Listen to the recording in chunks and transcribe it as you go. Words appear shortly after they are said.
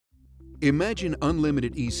Imagine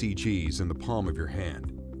unlimited ECGs in the palm of your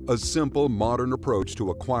hand. A simple, modern approach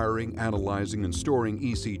to acquiring, analyzing, and storing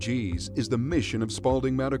ECGs is the mission of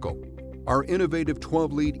Spaulding Medical. Our innovative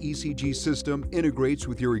 12-lead ECG system integrates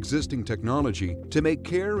with your existing technology to make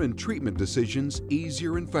care and treatment decisions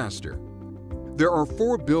easier and faster. There are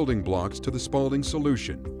 4 building blocks to the Spaulding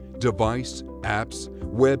solution: device, apps,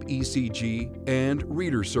 web ECG, and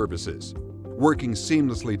reader services. Working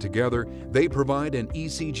seamlessly together, they provide an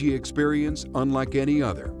ECG experience unlike any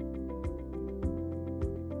other.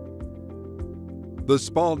 The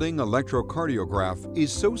Spaulding electrocardiograph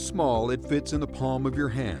is so small it fits in the palm of your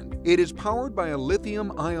hand. It is powered by a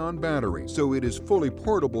lithium-ion battery, so it is fully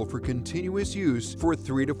portable for continuous use for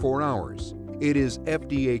 3 to 4 hours. It is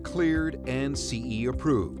FDA cleared and CE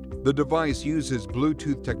approved. The device uses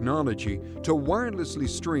Bluetooth technology to wirelessly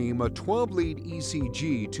stream a 12-lead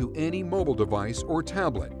ECG to any mobile device or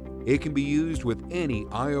tablet. It can be used with any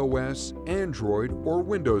iOS, Android, or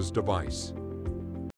Windows device.